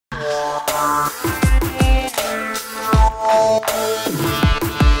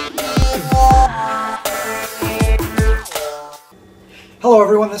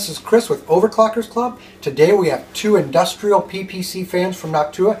this is Chris with Overclockers Club. Today we have two industrial PPC fans from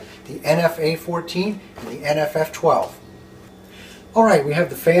Noctua, the NF-A14 and the NF-F12. Alright, we have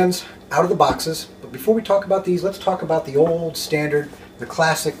the fans out of the boxes, but before we talk about these, let's talk about the old standard, the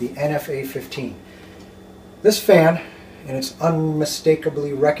classic, the NF-A15. This fan, in its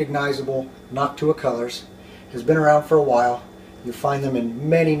unmistakably recognizable Noctua colors, has been around for a while. You'll find them in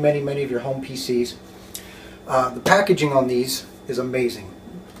many of your home PCs. The packaging on these is amazing.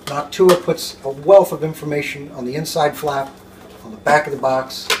 Noctua puts a wealth of information on the inside flap, on the back of the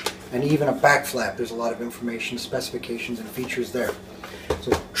box, and even a back flap. There's a lot of information, specifications, and features there.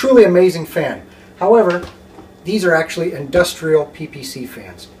 So truly amazing fan. However, these are actually industrial PPC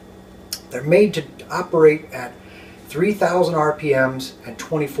fans. They're made to operate at 3,000 RPMs and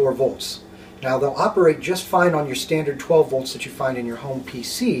 24 volts. Now they'll operate just fine on your standard 12 volts that you find in your home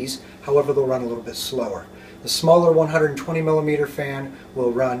PCs, however they'll run a little bit slower. The smaller 120 millimeter fan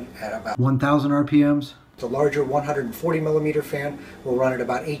will run at about 1,000 RPMs. The larger 140 millimeter fan will run at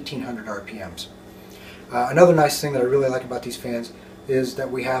about 1,800 RPMs. Another nice thing that I really like about these fans is that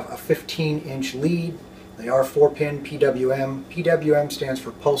we have a 15-inch lead. They are 4-pin PWM. PWM stands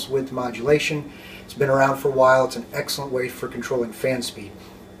for pulse width modulation. It's been around for a while. It's an excellent way for controlling fan speed.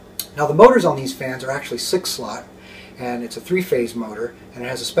 Now the motors on these fans are actually 6-slot, and it's a 3-phase motor, and it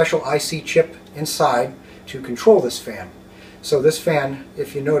has a special IC chip inside to control this fan. So this fan,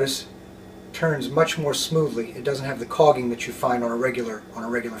 if you notice, turns much more smoothly. It doesn't have the cogging that you find on a regular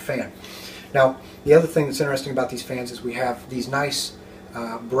fan. Now the other thing that's interesting about these fans is we have these nice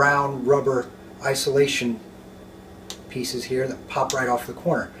brown rubber isolation pieces here that pop right off the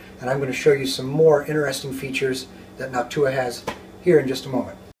corner, and I'm going to show you some more interesting features that Noctua has here in just a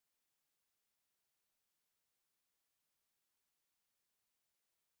moment.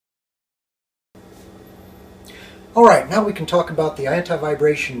 Alright, now we can talk about the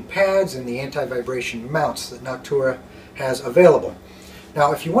anti-vibration pads and the anti-vibration mounts that Noctua has available.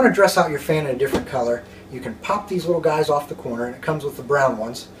 Now if you want to dress out your fan in a different color, you can pop these little guys off the corner, and it comes with the brown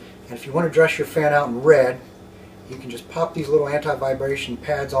ones. And if you want to dress your fan out in red, you can just pop these little anti-vibration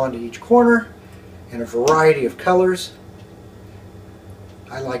pads onto each corner in a variety of colors.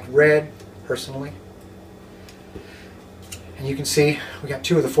 I like red personally. And you can see we got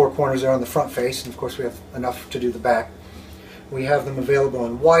 2 of the 4 corners there on the front face, and of course we have enough to do the back. We have them available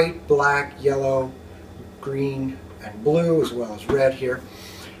in white, black, yellow, green, and blue, as well as red here.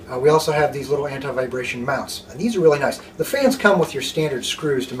 We also have these little anti-vibration mounts, and these are really nice. The fans come with your standard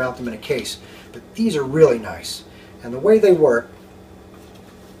screws to mount them in a case, but these are really nice. And the way they work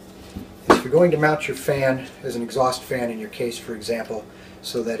is if you're going to mount your fan as an exhaust fan in your case, for example,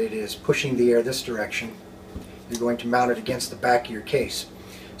 so that it is pushing the air this direction, you're going to mount it against the back of your case.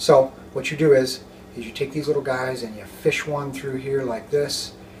 So what you do is you take these little guys and you fish one through here like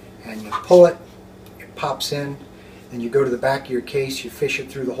this, and you pull it, it pops in, then you go to the back of your case, you fish it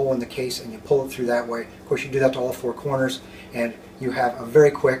through the hole in the case, and you pull it through that way. Of course you do that to all 4 corners, and you have a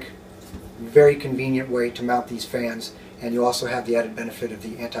very quick, very convenient way to mount these fans, and you also have the added benefit of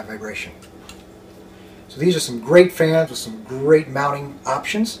the anti-vibration. So these are some great fans with some great mounting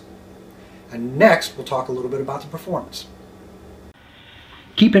options. And next, we'll talk a little bit about the performance.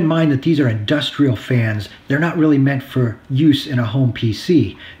 Keep in mind that these are industrial fans. They're not really meant for use in a home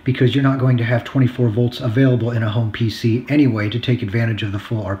PC, because you're not going to have 24 volts available in a home PC anyway to take advantage of the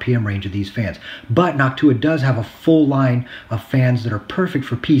full RPM range of these fans. But Noctua does have a full line of fans that are perfect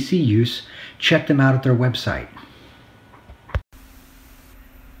for PC use. Check them out at their website.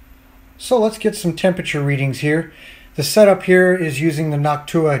 So let's get some temperature readings here. The setup here is using the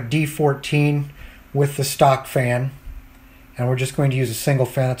Noctua D14 with the stock fan, and we're just going to use a single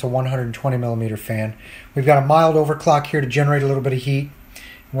fan. It's a 120 millimeter fan. We've got a mild overclock here to generate a little bit of heat.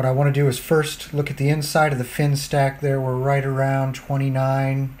 What I want to do is first look at the inside of the fin stack there. We're right around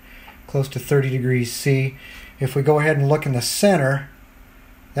 29, close to 30 degrees C. If we go ahead and look in the center,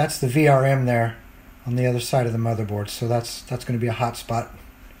 that's the VRM there on the other side of the motherboard, so that's going to be a hot spot.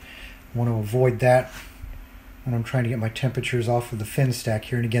 I want to avoid that when I'm trying to get my temperatures off of the fin stack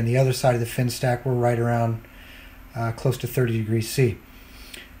here. And again, the other side of the fin stack, we're right around close to 30 degrees C.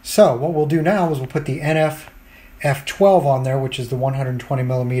 So what we'll do now is we'll put the NF-F12 on there, which is the 120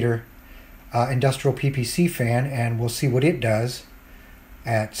 millimeter industrial PPC fan, and we'll see what it does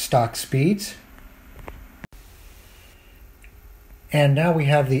at stock speeds. And now we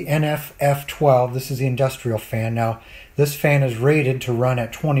have the NF-F12. This is the industrial fan. Now this fan is rated to run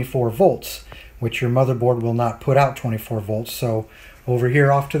at 24 volts, which your motherboard will not put out 24 volts. So over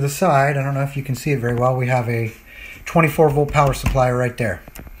here off to the side, I don't know if you can see it very well, we have a 24 volt power supply right there.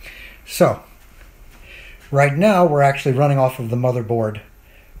 So right now we're actually running off of the motherboard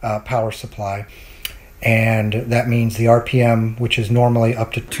power supply. And that means the RPM, which is normally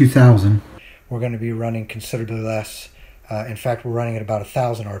up to 2,000, we're going to be running considerably less. In fact, we're running at about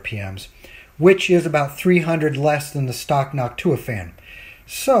 1,000 RPMs, which is about 300 less than the stock Noctua fan.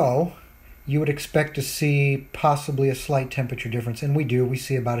 So you would expect to see possibly a slight temperature difference, and we do. We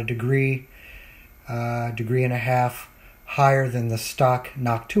see about a degree and a half higher than the stock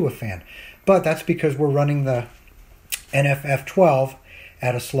Noctua fan. But that's because we're running the NF-F12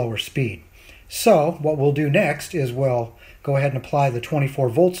 at a slower speed. So what we'll do next is we'll go ahead and apply the 24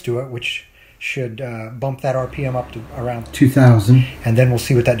 volts to it, which should bump that RPM up to around 2,000, and then we'll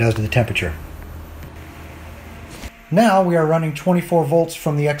see what that does to the temperature. Now we are running 24 volts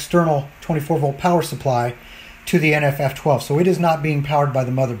from the external 24 volt power supply to the NF-F12, so it is not being powered by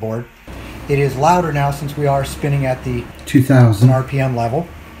the motherboard. It is louder now since we are spinning at the 2,000 RPM level,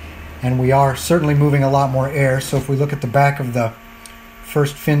 and we are certainly moving a lot more air. So if we look at the back of the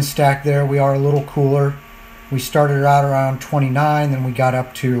first fin stack there, we are a little cooler. We started out around 29, then we got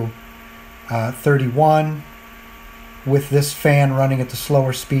up to 31 with this fan running at the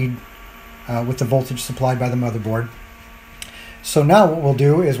slower speed with the voltage supplied by the motherboard. So now what we'll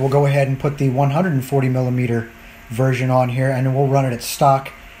do is we'll go ahead and put the 140 millimeter version on here, and then we'll run it at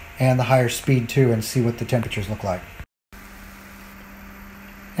stock and the higher speed too, and see what the temperatures look like.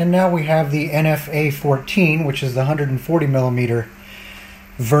 And now we have the NF-A14, which is the 140 millimeter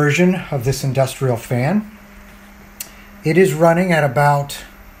version of this industrial fan. It is running at about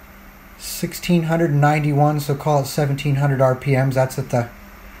 1691, so call it 1700 RPMs. That's at the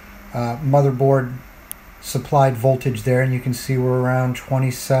motherboard supplied voltage there, and you can see we're around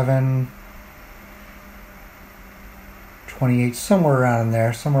 27, 28, somewhere around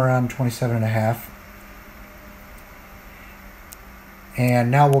there, somewhere around 27 and a half.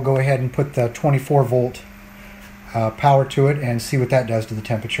 And now we'll go ahead and put the 24 volt power to it and see what that does to the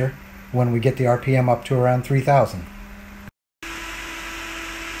temperature when we get the RPM up to around 3,000.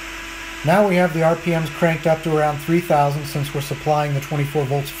 Now we have the RPMs cranked up to around 3,000 since we're supplying the 24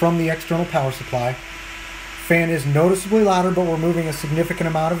 volts from the external power supply. Fan is noticeably louder, but we're moving a significant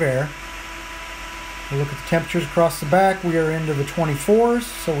amount of air. We look at the temperatures across the back. We are into the 24s,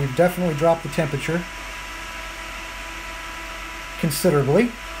 so we've definitely dropped the temperature considerably.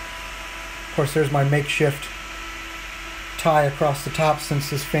 Of course, there's my makeshift tie across the top since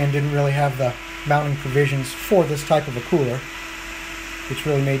this fan didn't really have the mounting provisions for this type of a cooler. It's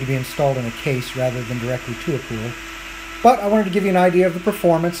really made to be installed in a case rather than directly to a cooler. But I wanted to give you an idea of the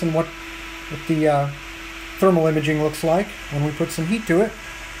performance and what the thermal imaging looks like when we put some heat to it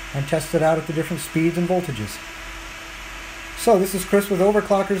and test it out at the different speeds and voltages. So this is Chris with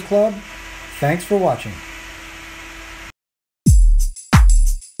Overclockers Club. Thanks for watching.